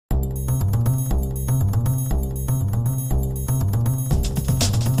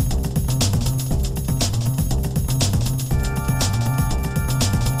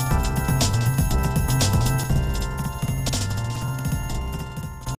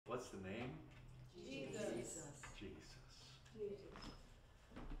the name? Jesus. Jesus. Jesus.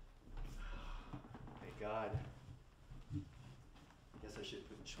 May God. Guess I should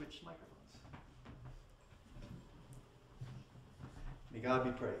switch microphones. May God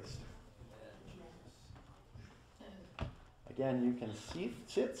be praised. Again, you can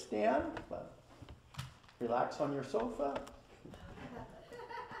sit, stand, but relax on your sofa.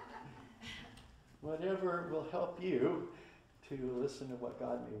 Whatever will help you to listen to what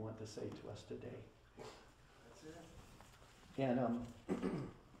God may want to say to us today. That's it. And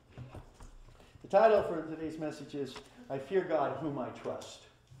the title for today's message is, I Fear God Whom I Trust.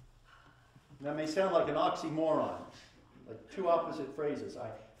 That may sound like an oxymoron, like two opposite phrases. I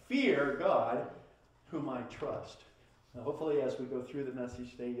fear God whom I trust. Now, hopefully, as we go through the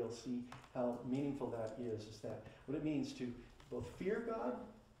message today, you'll see how meaningful that is that what it means to both fear God,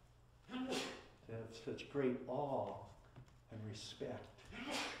 to have such great awe and respect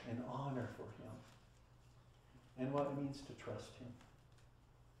and honor for Him, and what it means to trust Him.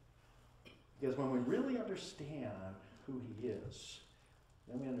 Because when we really understand who He is,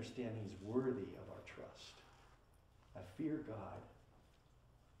 then we understand He's worthy of our trust. I fear God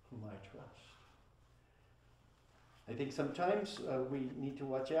whom I trust. I think sometimes we need to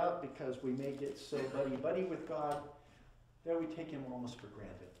watch out because we may get so buddy-buddy with God that we take Him almost for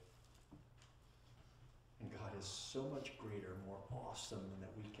granted. And God is so much greater, more awesome than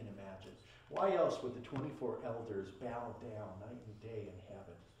that we can imagine. Why else would the 24 elders bow down night and day in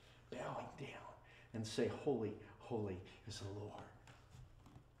heaven, bowing down and say, holy, holy is the Lord.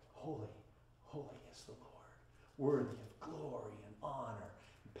 Holy, holy is the Lord. Worthy of glory and honor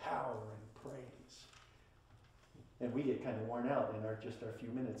and power and praise. And we get kind of worn out in our few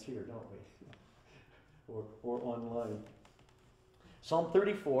minutes here, don't we? or online. Psalm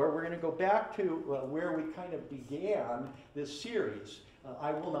 34, we're going to go back to where we kind of began this series,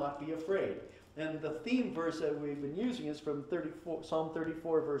 I Will Not Be Afraid. And the theme verse that we've been using is from Psalm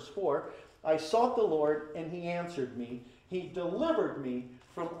 34, verse 4. I sought the Lord, and He answered me. He delivered me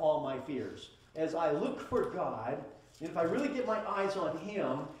from all my fears. As I look for God, and if I really get my eyes on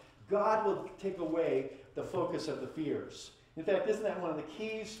Him, God will take away the focus of the fears. In fact, isn't that one of the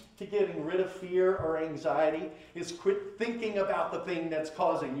keys to getting rid of fear or anxiety? Is quit thinking about the thing that's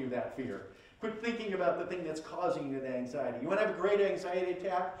causing you that fear. Quit thinking about the thing that's causing you the anxiety. You want to have a great anxiety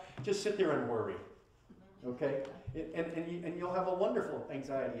attack? Just sit there and worry. Okay? And you'll have a wonderful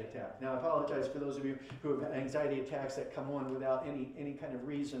anxiety attack. Now, I apologize for those of you who have had anxiety attacks that come on without any kind of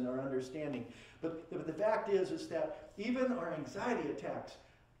reason or understanding. But the fact is that even our anxiety attacks,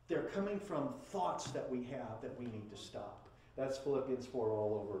 they're coming from thoughts that we have that we need to stop. That's Philippians 4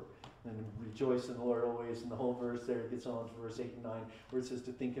 all over. And rejoice in the Lord always. And the whole verse there gets on to verse 8 and 9, where it says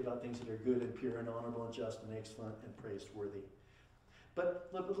to think about things that are good and pure and honorable and just and excellent and praiseworthy. But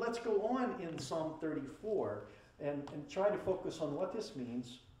let's go on in Psalm 34 and try to focus on what this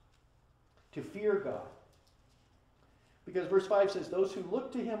means to fear God. Because verse 5 says, those who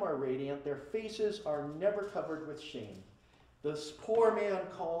look to Him are radiant, their faces are never covered with shame. This poor man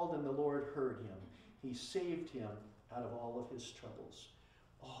called and the Lord heard him. He saved him out of all of his troubles.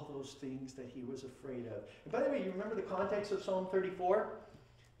 All those things that he was afraid of. And by the way, you remember the context of Psalm 34?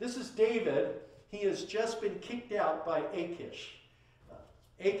 This is David. He has just been kicked out by Achish.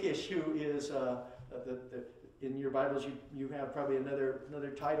 Achish, who is, in your Bibles, you have probably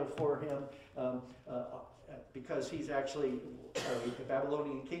another title for him, because he's actually a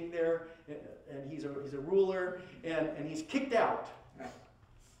Babylonian king there, and he's a ruler, and he's kicked out.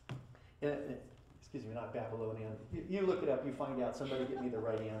 Excuse me, not Babylonian. You look it up, you find out. Somebody get me the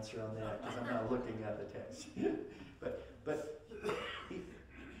right answer on that, because I'm not looking at the text. but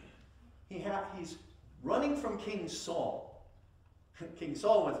he's running from King Saul. King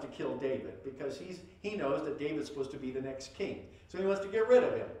Saul wants to kill David because he knows that David's supposed to be the next king. So he wants to get rid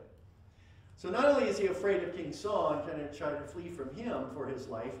of him. So not only is he afraid of King Saul and kind of trying to flee from him for his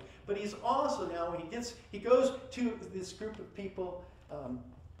life, but he's also now, he goes to this group of people.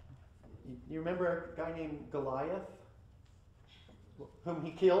 You remember a guy named Goliath, whom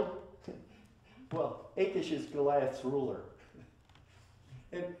he killed? Well, Achish is Goliath's ruler.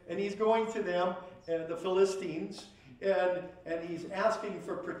 And he's going to them, and the Philistines, and he's asking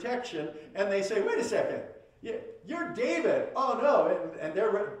for protection, and they say, wait a second, you're David. Oh no, and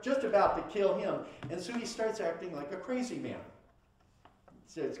they're just about to kill him. And so he starts acting like a crazy man.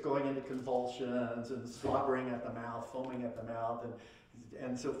 So it's going into convulsions and slobbering at the mouth, foaming at the mouth,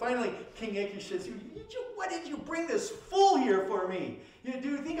 and so finally King Achish says, why did you bring this fool here for me? Do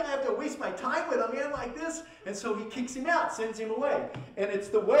you think I have to waste my time with a man like this? And so he kicks him out, sends him away. And it's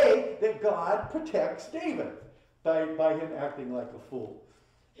the way that God protects David, by him acting like a fool.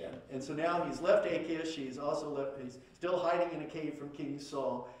 And so now he's left Achish. He's still hiding in a cave from King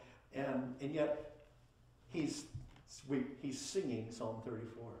Saul. And yet he's singing Psalm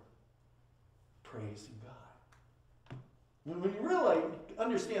 34. Praising God. When you really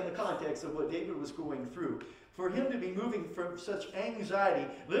understand the context of what David was going through, for him to be moving from such anxiety,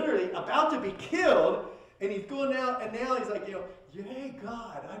 literally about to be killed, and he's going out, and now he's like, yay,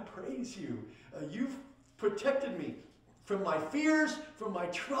 God, I praise you. You've protected me from my fears, from my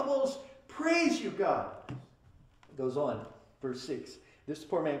troubles. Praise you, God. It goes on, verse 6. This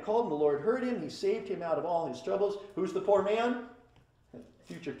poor man called, and the Lord heard him. He saved him out of all his troubles. Who's the poor man?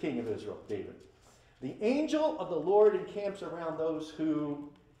 Future king of Israel, David. The angel of the Lord encamps around those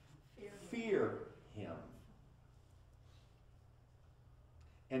who fear him,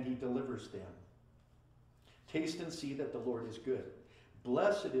 and he delivers them. Taste and see that the Lord is good.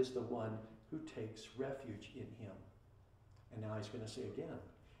 Blessed is the one who takes refuge in him. And now he's going to say again,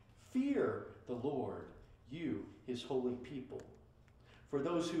 fear the Lord, you, his holy people. For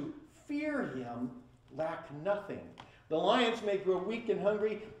those who fear him lack nothing. The lions may grow weak and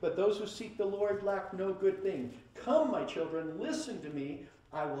hungry, but those who seek the Lord lack no good thing. Come, my children, listen to me.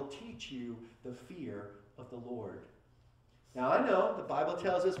 I will teach you the fear of the Lord. Now I know the Bible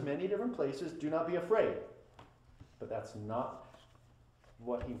tells us many different places, do not be afraid. But that's not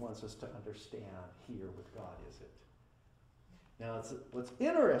what he wants us to understand here with God, is it? Now, what's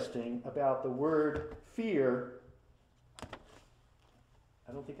interesting about the word fear,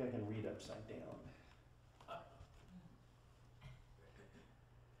 I don't think I can read upside down.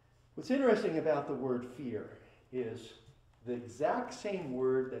 What's interesting about the word fear is the exact same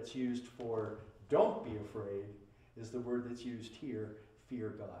word that's used for don't be afraid is the word that's used here,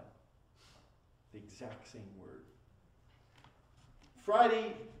 fear God. The exact same word.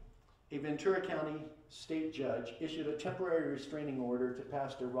 Friday, a Ventura County state judge issued a temporary restraining order to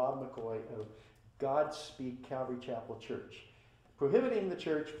Pastor Rob McCoy of Godspeak Calvary Chapel Church, prohibiting the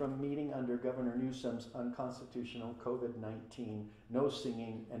church from meeting under Governor Newsom's unconstitutional COVID-19 no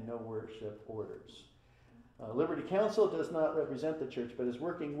singing and no worship orders. Liberty Counsel does not represent the church, but is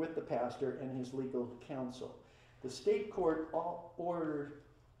working with the pastor and his legal counsel. The state court order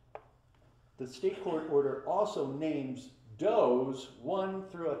also names Does 1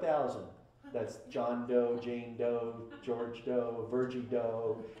 through 1,000. That's John Doe, Jane Doe, George Doe, Virgie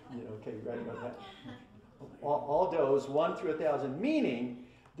Doe. Okay, right about that. All Does 1 through 1,000, meaning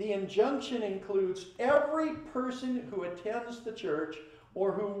the injunction includes every person who attends the church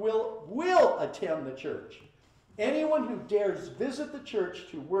or who will attend the church. Anyone who dares visit the church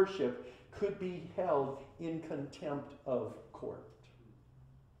to worship could be held in contempt of court.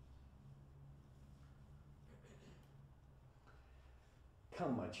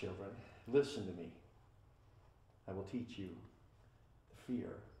 Come, my children, listen to me. I will teach you the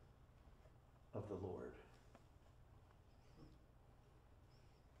fear of the Lord.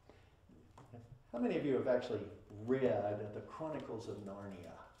 How many of you have actually read the Chronicles of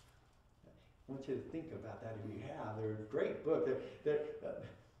Narnia? I want you to think about that if you have. They're a great book.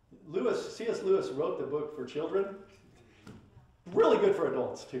 C.S. Lewis wrote the book for children. Really good for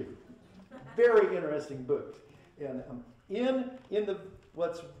adults, too. Very interesting book. And in the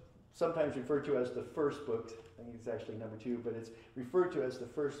what's sometimes referred to as the first book, I think it's actually number 2, but it's referred to as the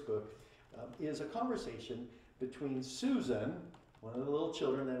first book, is a conversation between Susan, one of the little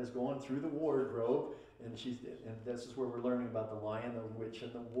children that is going through the wardrobe, and this is where we're learning about the lion, the witch,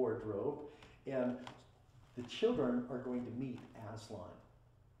 and the wardrobe, and the children are going to meet Aslan.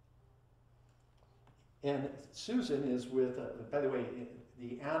 And Susan is with, by the way,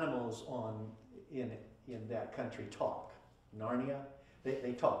 the animals in that country talk. Narnia,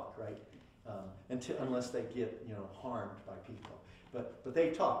 they talk, right? Unless they get harmed by people, but they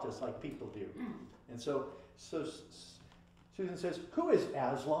talk just like people do. And so Susan says, "Who is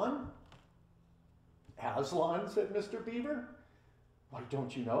Aslan?" "Aslan," said Mr. Beaver. "Why,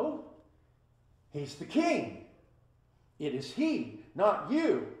 don't you know? He's the king. It is he, not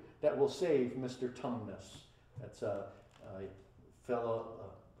you, that will save Mr. Tumnus." That's a fellow,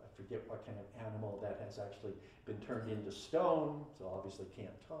 I forget what kind of animal that has actually been turned into stone, so obviously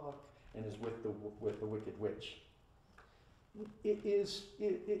can't talk, and is with the wicked witch.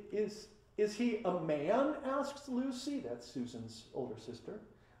 Is he a man? Asks Lucy. That's Susan's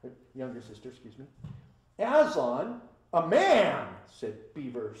younger sister, excuse me. "Aslan, a man," said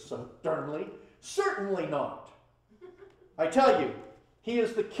Beaver so sternly. "Certainly not. I tell you, he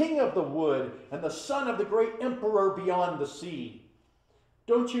is the king of the wood and the son of the great emperor beyond the sea.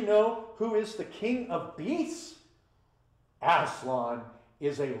 Don't you know who is the king of beasts? Aslan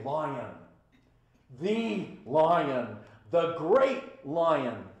is a lion. The lion, the great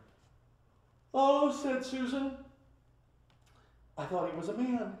lion. Oh, said Susan, I thought he was a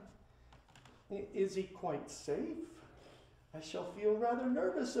man. Is he quite safe? I shall feel rather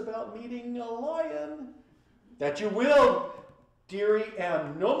nervous about meeting a lion. That you will, dearie,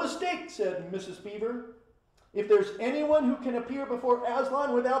 and no mistake, said Mrs. Beaver. If there's anyone who can appear before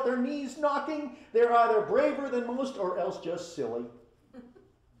Aslan without their knees knocking, they're either braver than most or else just silly.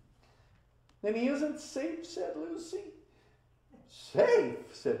 Then he isn't safe, said Lucy. Safe,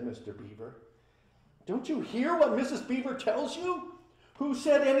 said Mr. Beaver. Don't you hear what Mrs. Beaver tells you? Who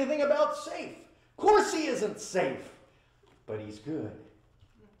said anything about safe? Of course he isn't safe. But he's good.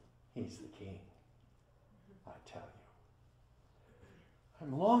 He's the king. I tell you.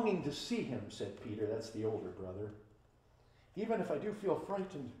 I'm longing to see him, said Peter. That's the older brother. Even if I do feel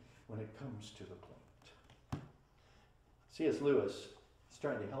frightened when it comes to the point. C.S. Lewis is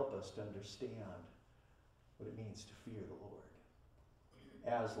trying to help us to understand what it means to fear the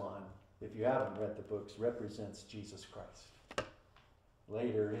Lord. Aslan, if you haven't read the books, represents Jesus Christ.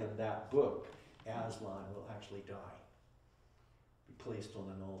 Later in that book, Aslan will actually die, be placed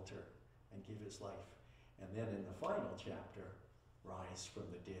on an altar, and give his life. And then in the final chapter, rise from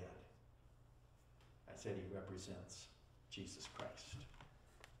the dead. I said he represents Jesus Christ.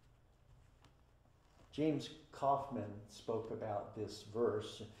 James Kaufman spoke about this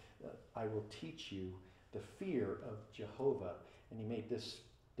verse, I will teach you the fear of Jehovah. And he made this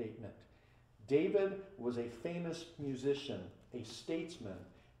statement. David was a famous musician, a statesman,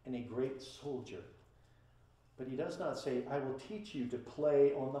 and a great soldier. But he does not say, I will teach you to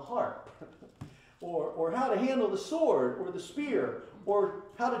play on the harp, or how to handle the sword or the spear, or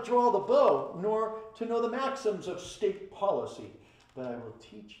how to draw the bow, nor to know the maxims of state policy. But I will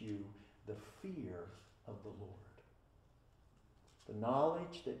teach you the fear of the Lord. The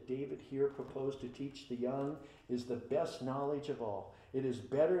knowledge that David here proposed to teach the young is the best knowledge of all. It is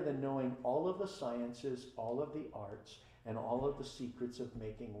better than knowing all of the sciences, all of the arts, and all of the secrets of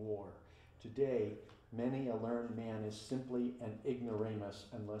making war. Today, many a learned man is simply an ignoramus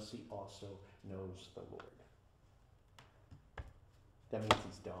unless he also knows the Lord. That means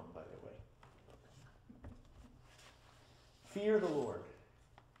he's dumb, by the way. Fear the Lord.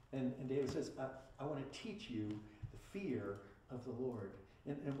 And David says, I want to teach you the fear of the Lord.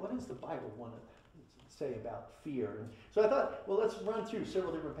 And what does the Bible want to say about fear? And so I thought, well, let's run through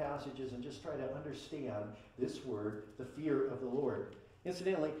several different passages and just try to understand this word, the fear of the Lord.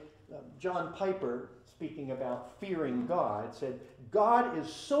 Incidentally, John Piper, speaking about fearing God, said, God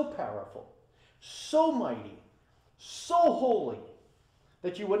is so powerful, so mighty, so holy,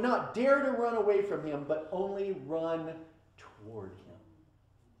 that you would not dare to run away from him, but only run toward him.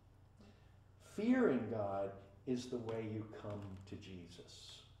 Fearing God is the way you come to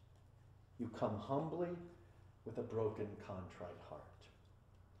Jesus. You come humbly with a broken, contrite heart.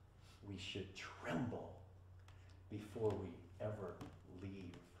 We should tremble before we ever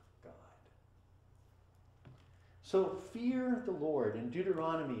leave God. So fear the Lord. In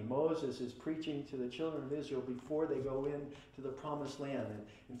Deuteronomy, Moses is preaching to the children of Israel before they go into the promised land. And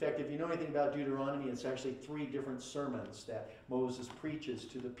in fact, if you know anything about Deuteronomy, it's actually 3 different sermons that Moses preaches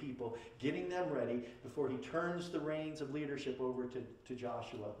to the people, getting them ready before he turns the reins of leadership over to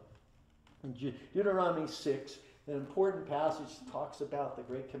Joshua. In Deuteronomy 6, an important passage talks about the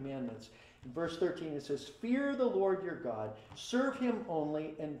great commandments. In verse 13 it says, fear the Lord your God, serve him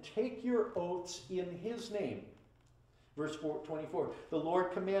only, and take your oaths in his name. Verse 24, the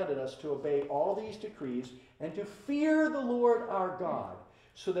Lord commanded us to obey all these decrees and to fear the Lord our God,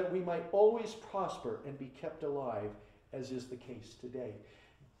 so that we might always prosper and be kept alive, as is the case today.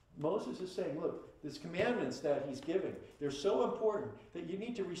 Moses is saying, look, these commandments that he's giving, they're so important that you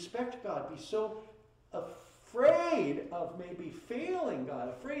need to respect God, be so afraid of maybe failing God,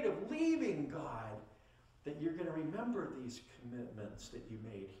 afraid of leaving God, that you're going to remember these commitments that you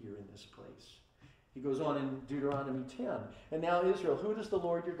made here in this place. He goes on in Deuteronomy 10. And now, Israel, who does the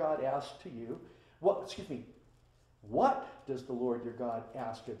Lord your God ask to you? What does the Lord your God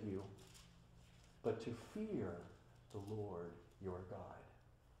ask of you? But to fear the Lord your God.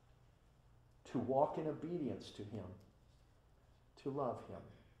 To walk in obedience to him. To love him.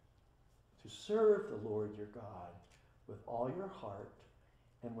 To serve the Lord your God with all your heart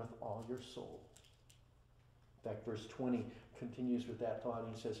and with all your soul. In fact, verse 20 continues with that thought.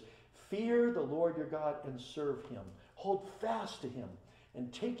 He says, fear the Lord your God and serve him. Hold fast to him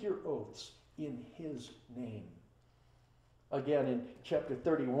and take your oaths in his name. Again, in chapter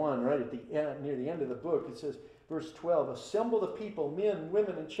 31, right at the end, near the end of the book, it says, verse 12, assemble the people, men,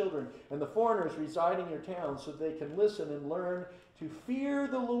 women, and children, and the foreigners residing in your towns, so they can listen and learn to fear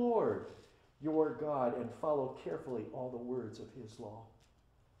the Lord your God and follow carefully all the words of his law.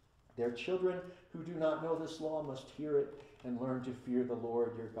 Their children who do not know this law must hear it and learn to fear the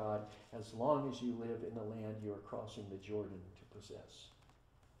Lord your God as long as you live in the land you are crossing the Jordan to possess.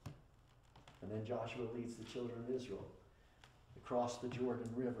 And then Joshua leads the children of Israel across the Jordan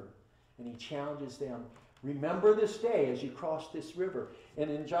River, and he challenges them, remember this day as you cross this river.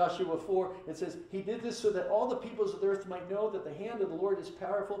 And in Joshua 4, it says, he did this so that all the peoples of the earth might know that the hand of the Lord is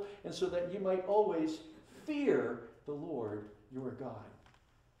powerful, and so that you might always fear the Lord your God.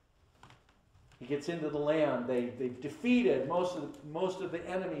 He gets into the land. They've defeated most of the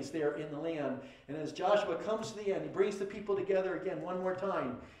enemies there in the land. And as Joshua comes to the end, he brings the people together again one more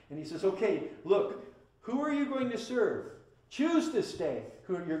time. And he says, okay, look, who are you going to serve? Choose this day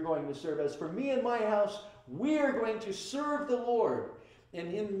who you're going to serve. As for me and my house, we are going to serve the Lord.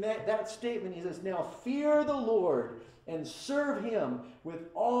 And in that statement, he says, now fear the Lord and serve him with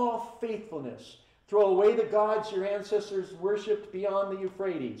all faithfulness. Throw away the gods your ancestors worshipped beyond the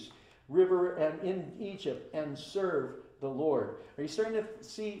Euphrates River and in Egypt, and serve the Lord. Are you starting to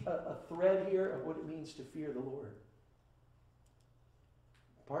see a thread here of what it means to fear the Lord?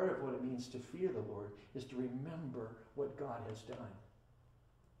 Part of what it means to fear the Lord is to remember what God has done.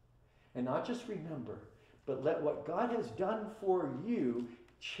 And not just remember, but let what God has done for you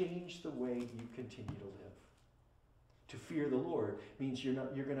change the way you continue to live. To fear the Lord means you're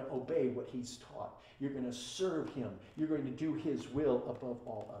going to obey what he's taught. You're going to serve him. You're going to do his will above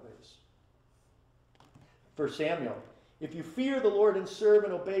all others. 1 Samuel, if you fear the Lord and serve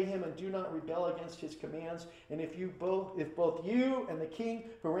and obey him and do not rebel against his commands, and if both you and the king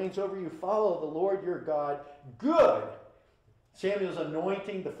who reigns over you follow the Lord your God, good. Samuel's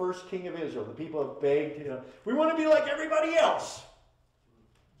anointing the first king of Israel. The people have begged, we want to be like everybody else.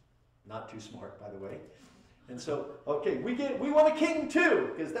 Not too smart, by the way. And so, okay, we want a king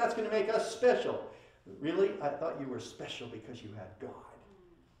too, because that's going to make us special. Really? I thought you were special because you had God.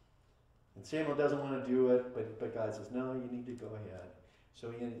 And Samuel doesn't want to do it, but God says, no, you need to go ahead.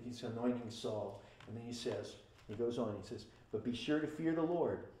 So he's anointing Saul. And then he goes on, he says, but be sure to fear the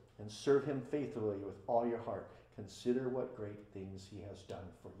Lord and serve him faithfully with all your heart. Consider what great things he has done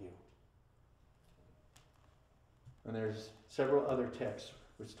for you. And there's several other texts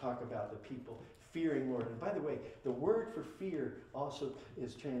which talk about the people fearing Lord. And by the way, the word for fear also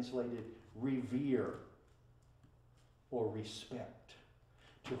is translated revere or respect,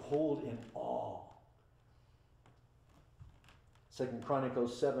 to hold in awe. 2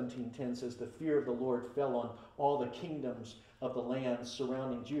 Chronicles 17:10 says, the fear of the Lord fell on all the kingdoms of the land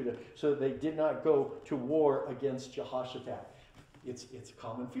surrounding Judah, so they did not go to war against Jehoshaphat. It's a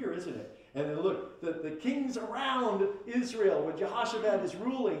common fear, isn't it? And then look, the kings around Israel, when Jehoshaphat is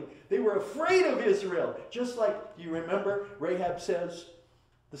ruling, they were afraid of Israel. Just like, you remember, Rahab says,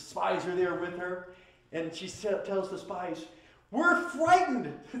 the spies are there with her, and she tells the spies, we're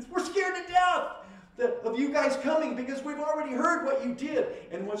frightened. We're scared to death of you guys coming because we've already heard what you did.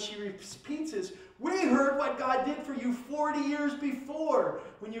 And what she repeats is, we heard what God did for you 40 years before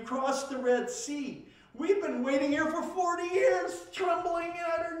when you crossed the Red Sea. We've been waiting here for 40 years, trembling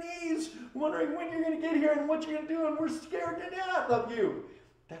at our knees, wondering when you're going to get here and what you're going to do, and we're scared to death of you.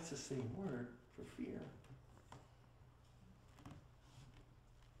 That's the same word for fear.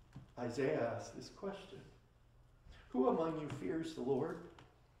 Isaiah asks this question. Who among you fears the Lord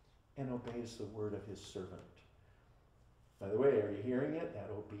and obeys the word of his servant? By the way, are you hearing it? That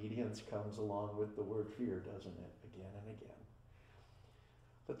obedience comes along with the word fear, doesn't it? Again and again.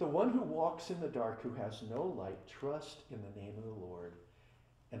 But the one who walks in the dark, who has no light, trust in the name of the Lord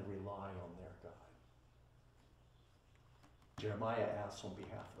and rely on their God. Jeremiah asks on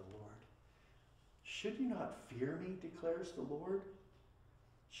behalf of the Lord, should you not fear me, declares the Lord?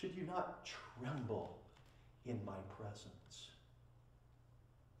 Should you not tremble in my presence?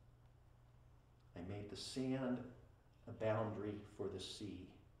 I made the sand a boundary for the sea,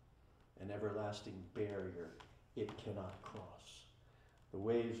 an everlasting barrier it cannot cross. The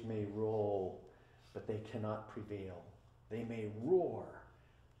waves may roll, but they cannot prevail. They may roar,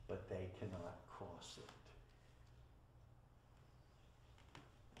 but they cannot cross it.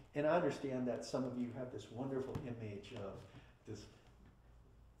 And I understand that some of you have this wonderful image of this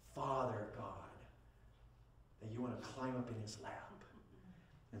Father God, that you want to climb up in his lap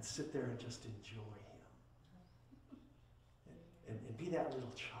and sit there and just enjoy him. And be that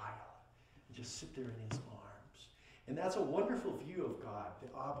little child and just sit there in his arms. And that's a wonderful view of God, the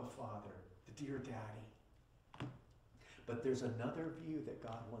Abba Father, the dear Daddy. But there's another view that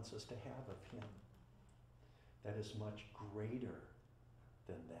God wants us to have of him that is much greater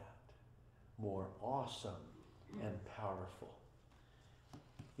than that, more awesome and powerful.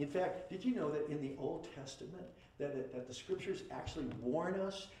 In fact, did you know that in the Old Testament that the scriptures actually warn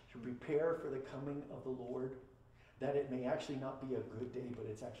us to prepare for the coming of the Lord? That it may actually not be a good day, but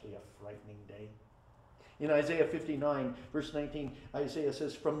it's actually a frightening day. In Isaiah 59, verse 19, Isaiah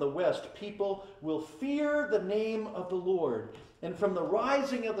says, "From the west, people will fear the name of the Lord, and from the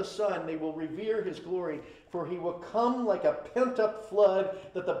rising of the sun, they will revere his glory, for he will come like a pent-up flood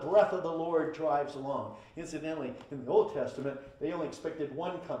that the breath of the Lord drives along." Incidentally, in the Old Testament, they only expected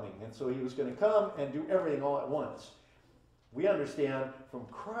one coming, and so he was going to come and do everything all at once. We understand from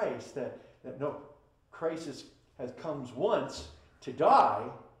Christ that no, Christ comes once to die,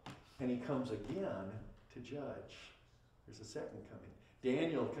 and he comes again to judge. There's a second coming.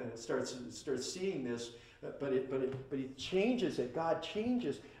 Daniel kind of starts seeing this, but he changes it. God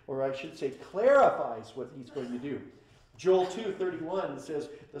changes, or I should say clarifies what he's going to do. Joel 2:31 says,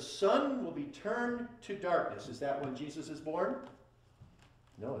 "The sun will be turned to darkness." Is that when Jesus is born?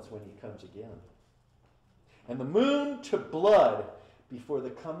 No, it's when he comes again. "And the moon to blood before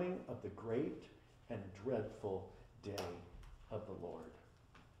the coming of the great and dreadful day of the Lord."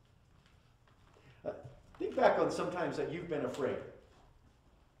 Think back on sometimes that you've been afraid.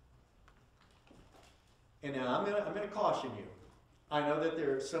 And now I'm going to caution you. I know that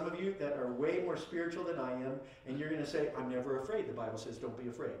there are some of you that are way more spiritual than I am, and you're going to say, "I'm never afraid." The Bible says don't be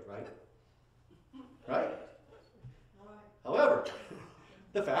afraid, right? Right? However,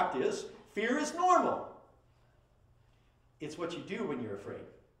 the fact is, fear is normal. It's what you do when you're afraid.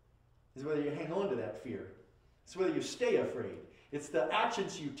 It's whether you hang on to that fear. It's whether you stay afraid. It's the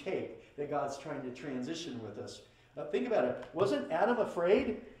actions you take that God's trying to transition with us. Think about it. Wasn't Adam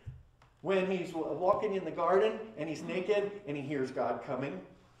afraid when he's walking in the garden and he's naked and he hears God coming?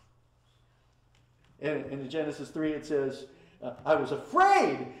 And in Genesis 3 it says, "I was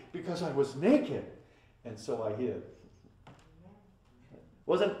afraid because I was naked, and so I hid."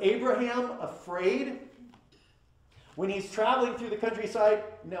 Wasn't Abraham afraid when he's traveling through the countryside?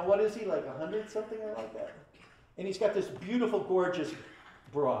 Now what is he, like 100 something or like that? And he's got this beautiful, gorgeous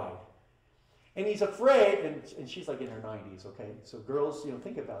bride. And he's afraid, and she's like in her 90s, okay? So girls,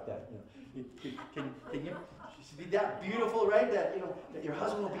 think about that. Can you be that beautiful, right? That that your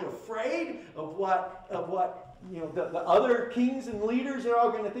husband will be afraid of what the other kings and leaders are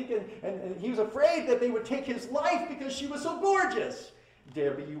all going to think, and he was afraid that they would take his life because she was so gorgeous.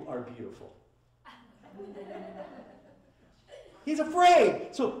 Debbie, you are beautiful. He's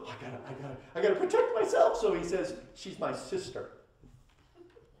afraid. So I gotta protect myself. So he says, "She's my sister."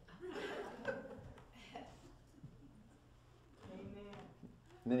 Amen.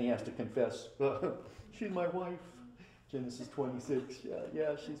 And then he has to confess, "She's my wife." Genesis 26.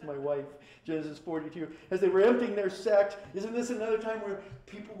 Yeah, she's my wife. Genesis 42. As they were emptying their sacks, isn't this another time where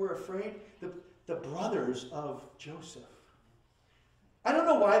people were afraid? The brothers of Joseph. I don't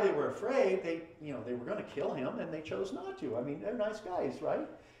know why they were afraid. They were going to kill him, and they chose not to. I mean, they're nice guys, right?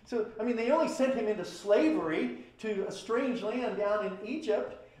 So, they only sent him into slavery to a strange land down in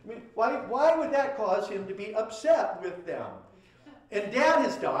Egypt. Why would that cause him to be upset with them? And Dad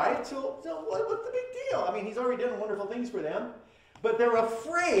has died, so what's the big deal? He's already done wonderful things for them. But they're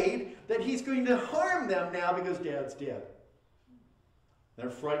afraid that he's going to harm them now because Dad's dead. They're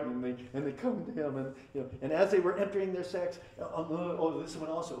frightened, and they come to him, and as they were emptying their sacks, this one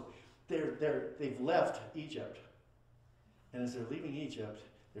also, they've left Egypt, and as they're leaving Egypt,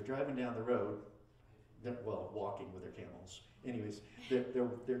 they're driving down the road, walking with their camels. Anyways,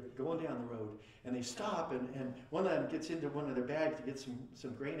 they're going down the road, and they stop, and one of them gets into one of their bags to get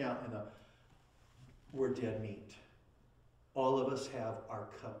some grain out, and we're dead meat. All of us have our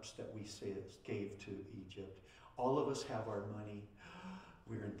cups that we gave to Egypt. All of us have our money.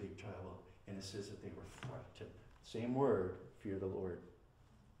 We're in big trouble. And it says that they were frightened. Same word, fear the Lord.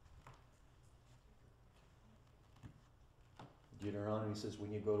 Deuteronomy says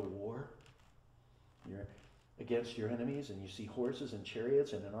when you go to war, you're against your enemies and you see horses and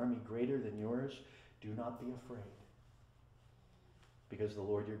chariots and an army greater than yours, do not be afraid. Because the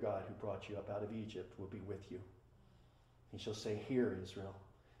Lord your God who brought you up out of Egypt will be with you. He shall say, "Hear, Israel.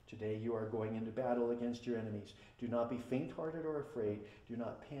 Today you are going into battle against your enemies. Do not be faint-hearted or afraid. Do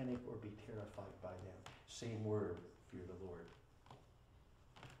not panic or be terrified by them." Same word, fear the Lord.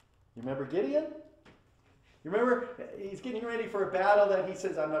 You remember Gideon? You remember he's getting ready for a battle that he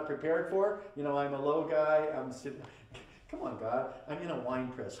says, "I'm not prepared for." I'm a low guy. I'm sitting. Come on, God. I'm in a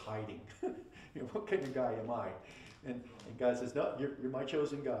wine press hiding. What kind of guy am I? And God says, "No, you're my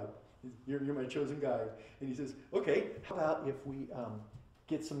chosen God. You're my chosen guy." And he says, "Okay, how about if we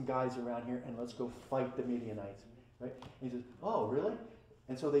get some guys around here and let's go fight the Midianites," right? And he says, "Oh, really?"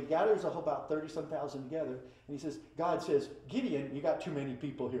 And so they gathers about 30-some thousand together. And he says, God says, Gideon, you got too many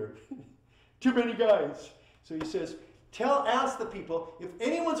people here. Too many guys. So he says, ask the people, if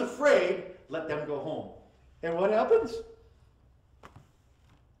anyone's afraid, let them go home. And what happens?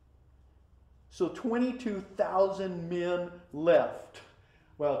 So 22,000 men left.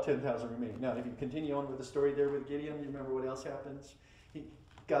 Well, 10,000 remain. Now, if you continue on with the story there with Gideon, you remember what else happens?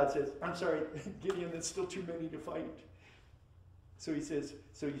 God says, I'm sorry, Gideon, there's still too many to fight. So he says,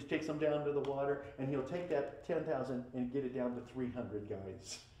 so he takes them down to the water, and he'll take that 10,000 and get it down to 300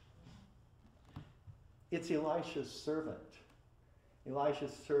 guys. It's Elisha's servant.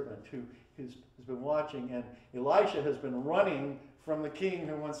 Elisha's servant who has been watching, and Elisha has been running from the king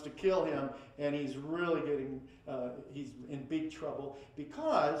who wants to kill him, and he's really he's in big trouble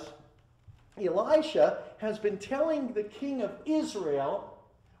because Elisha has been telling the king of Israel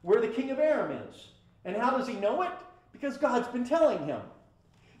where the king of Aram is. And how does he know it? Because God's been telling him.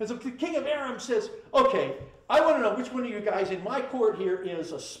 And so the king of Aram says, okay, I want to know which one of you guys in my court here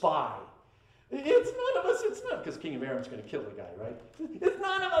is a spy. It's none of us, it's not, because King of Aram's going to kill the guy, right? It's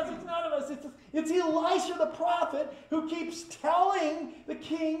none of us, it's none of us. It's Elisha the prophet who keeps telling the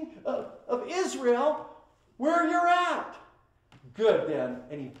king of Israel where you're at. Good then.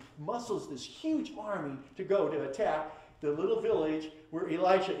 And he muscles this huge army to go to attack the little village where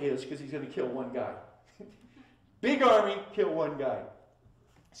Elisha is, because he's going to kill one guy. Big army, kill one guy.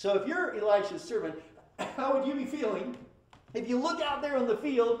 So if you're Elisha's servant, how would you be feeling if you look out there on the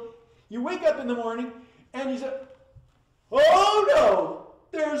field? You wake up in the morning and you say, oh no,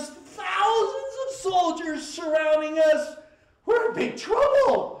 there's thousands of soldiers surrounding us. We're in big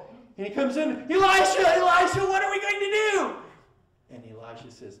trouble. And he comes in, Elisha, what are we going to do? And Elisha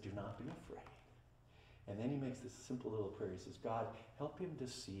says, do not be afraid. And then he makes this simple little prayer. He says, God, help him to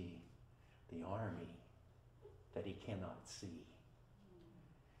see the army that he cannot see.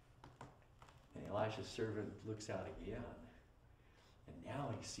 And Elisha's servant looks out again. And now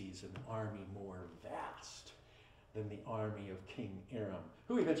he sees an army more vast than the army of King Aram,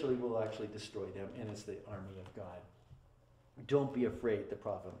 who eventually will actually destroy them, and it's the army of God. Don't be afraid, the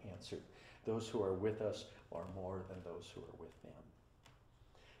prophet answered. Those who are with us are more than those who are with them.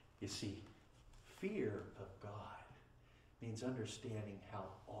 You see, fear of God means understanding how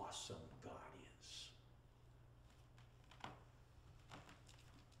awesome God is.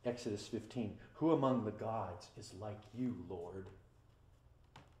 Exodus 15, who among the gods is like you, Lord?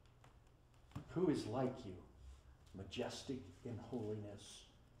 Who is like you? Majestic in holiness,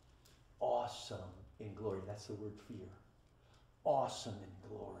 awesome in glory. That's the word fear. Awesome in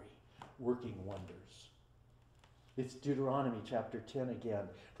glory, working wonders. It's Deuteronomy chapter 10 again.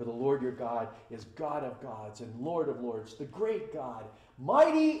 For the Lord your God is God of gods and Lord of lords, the great God,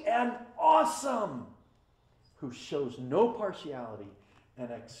 mighty and awesome, who shows no partiality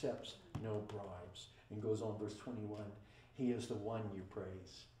and accepts no bribes. And goes on, verse 21, he is the one you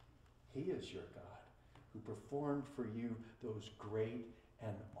praise. He is your God, who performed for you those great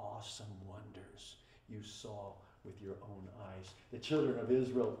and awesome wonders you saw with your own eyes. The children of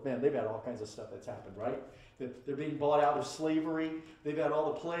Israel, man, they've had all kinds of stuff that's happened, right? They're being bought out of slavery. They've had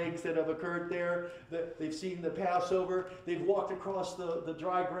all the plagues that have occurred there. They've seen the Passover. They've walked across the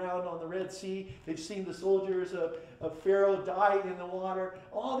dry ground on the Red Sea. They've seen the soldiers of Pharaoh die in the water.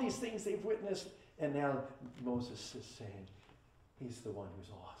 All these things they've witnessed. And now Moses is saying, he's the one who's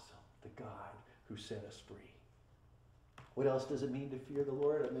awesome, the God who set us free. What else does it mean to fear the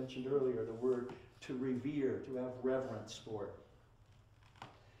Lord? I mentioned earlier the word to revere, to have reverence for.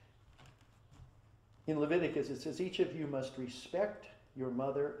 In Leviticus it says, each of you must respect your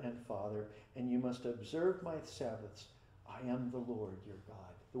mother and father, and you must observe my Sabbaths. I am the Lord your God.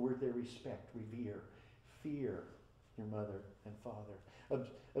 The word there, respect, revere, fear your mother and father.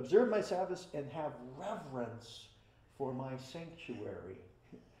 Observe my Sabbaths and have reverence for my sanctuary.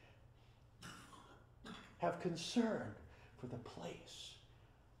 Have concern for the place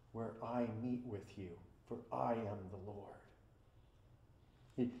where I meet with you, for I am the Lord.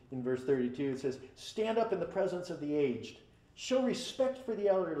 In verse 32 it says, stand up in the presence of the aged, show respect for the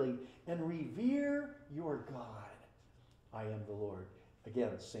elderly, and revere your God. I am the Lord.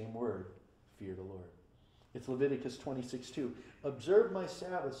 Again, same word, fear the Lord. It's Leviticus 26:2. Observe my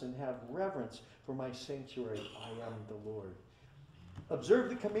Sabbaths and have reverence for my sanctuary. I am the Lord. Observe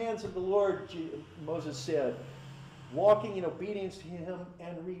the commands of the Lord, Moses said, walking in obedience to him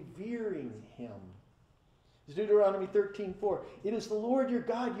and revering him. It's Deuteronomy 13:4. It is the Lord your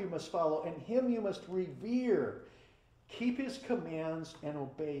God you must follow, and him you must revere. Keep his commands and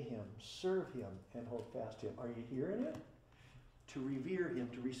obey him. Serve him and hold fast to him. Are you hearing it? To revere him,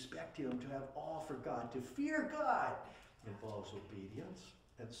 to respect him, to have awe for God, to fear God involves obedience.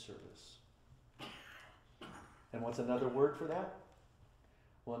 and service. And what's another word for that?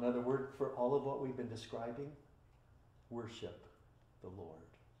 Well, another word for all of what we've been describing? Worship the Lord.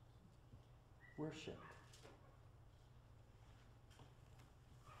 Worship.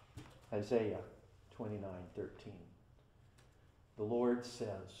 Isaiah 29:13. The Lord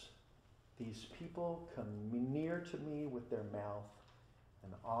says, "These people come near to me with their mouth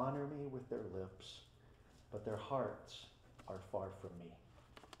and honor me with their lips, but their hearts are far from me.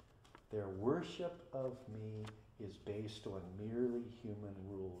 Their worship of me is based on merely human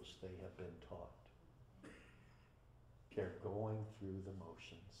rules they have been taught. They're going through the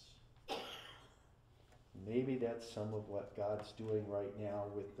motions." Maybe that's some of what God's doing right now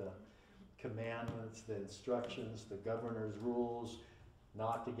with the commandments, the instructions, the governor's rules,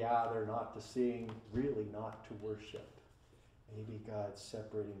 not to gather, not to sing, really not to worship. Maybe God's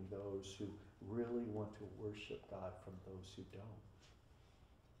separating those who really want to worship God from those who don't.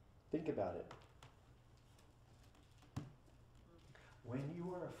 Think about it. When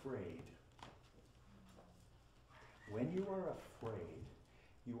you are afraid,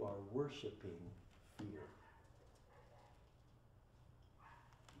 you are worshiping fear.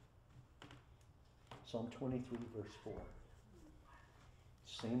 Psalm 23, verse 4.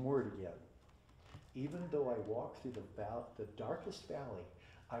 Same word again. "Even though I walk through the darkest valley,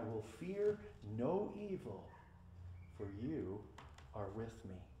 I will fear no evil, for you are with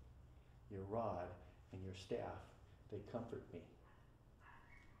me. Your rod and your staff, they comfort me."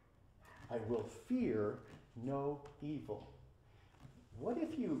 I will fear no evil. What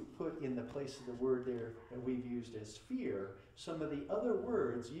if you put in the place of the word there that we've used as fear, some of the other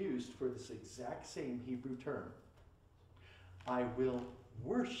words used for this exact same Hebrew term? I will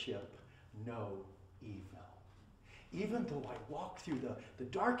worship no evil. Even though I walk through the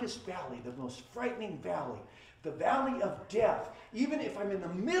darkest valley, the most frightening valley, the valley of death, even if I'm in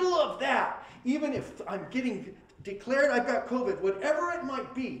the middle of that, even if I'm getting declared I've got COVID, whatever it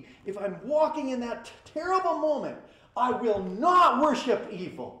might be, if I'm walking in that terrible moment, I will not worship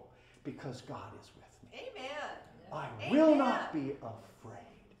evil because God is with me. Amen. I will not be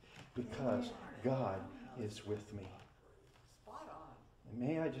afraid because God is with me. Spot on. And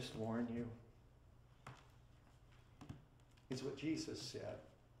may I just warn you, it's what Jesus said,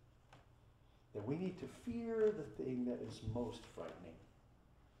 that we need to fear the thing that is most frightening.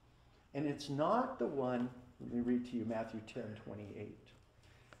 And it's not the one, let me read to you Matthew 10:28.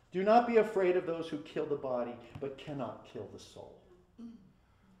 "Do not be afraid of those who kill the body, but cannot kill the soul.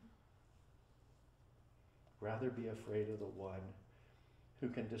 Rather be afraid of the one who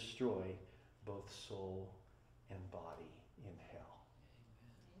can destroy both soul and body in hell."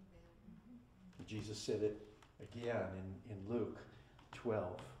 Amen. Jesus said it again in Luke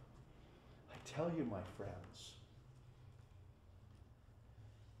 12. "I tell you, my friends,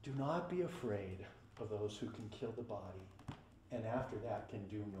 do not be afraid of those who can kill the body, and after that can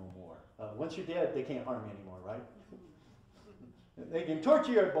do no more." Once you're dead, they can't harm you anymore, right? They can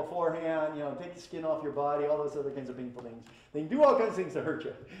torture you beforehand, take the skin off your body, all those other kinds of painful things. They can do all kinds of things to hurt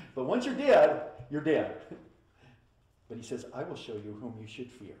you. But once you're dead, you're dead. But he says, "I will show you whom you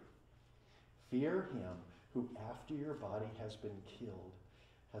should fear. Fear him who, after your body has been killed,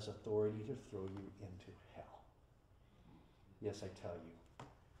 has authority to throw you into hell." Yes, I tell you,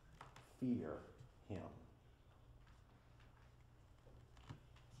 fear him.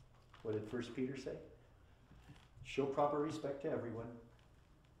 What did 1 Peter say? Show proper respect to everyone.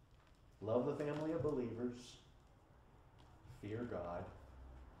 Love the family of believers. Fear God.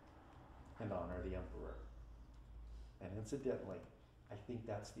 And honor the emperor. And incidentally, I think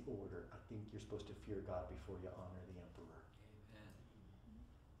that's the order. I think you're supposed to fear God before you honor the emperor.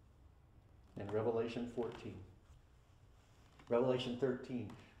 Amen. In Revelation 14, Revelation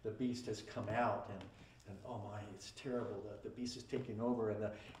 13, the beast has come out and oh my, it's terrible. The beast is taking over, and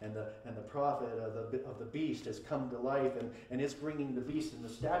the prophet of the beast has come to life, and it's bringing the beast and the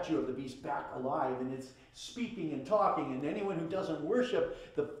statue of the beast back alive, and it's speaking and talking, and anyone who doesn't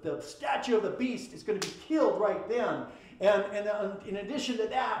worship the statue of the beast is going to be killed right then. And in addition to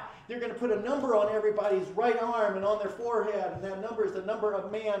that, they're going to put a number on everybody's right arm and on their forehead, and that number is the number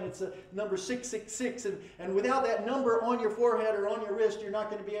of man. It's a number 666, and without that number on your forehead or on your wrist, you're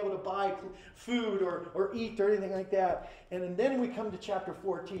not going to be able to buy food or eat or anything like that. And then we come to chapter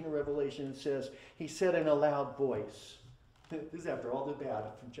 14 of Revelation, and it says, he said in a loud voice, this is after all the bad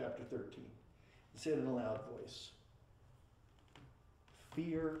from chapter 13, he said in a loud voice,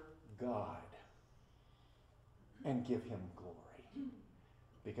 "Fear God and give him glory,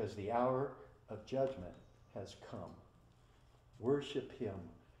 because the hour of judgment has come. Worship him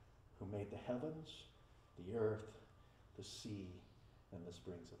who made the heavens, the earth, the sea, and the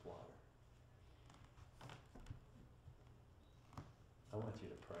springs of water. I want you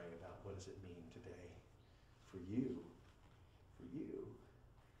to pray about what does it mean today for you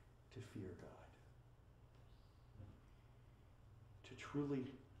to fear God, to truly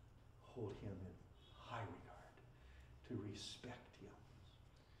hold him in high regard, to respect him,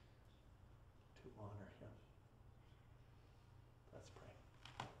 to honor him. Let's pray.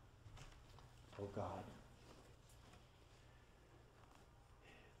 Oh God,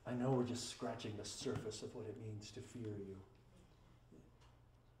 I know we're just scratching the surface of what it means to fear you.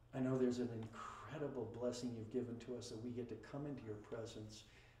 I know there's an incredible blessing you've given to us that we get to come into your presence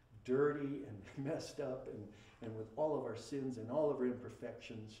dirty and messed up and with all of our sins and all of our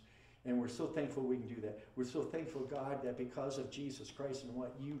imperfections. And we're so thankful we can do that. We're so thankful, God, that because of Jesus Christ and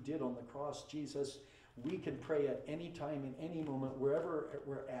what you did on the cross, Jesus, we can pray at any time, in any moment, wherever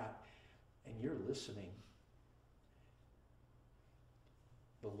we're at, and you're listening.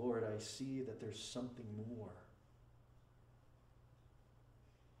 But Lord, I see that there's something more.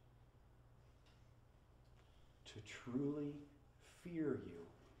 To truly fear you.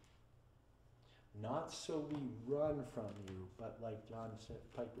 Not so we run from you, but like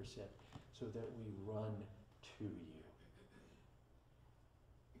Piper said, so that we run to you.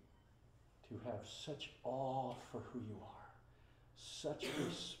 To have such awe for who you are, such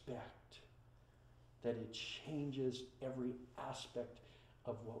respect, that it changes every aspect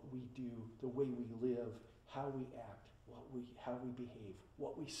of what we do, the way we live, how we act, how we behave,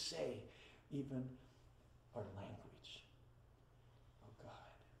 what we say, even our language. Oh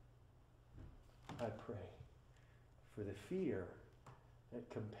God, I pray for the fear that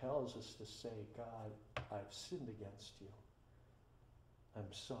compels us to say, God, I've sinned against you.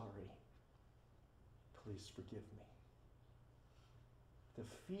 I'm sorry. Please forgive me. The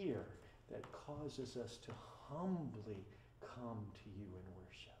fear that causes us to humbly come to you in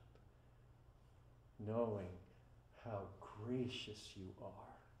worship, knowing how gracious you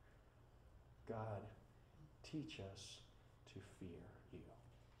are. God, teach us to fear you.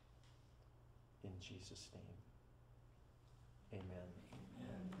 In Jesus' name, amen.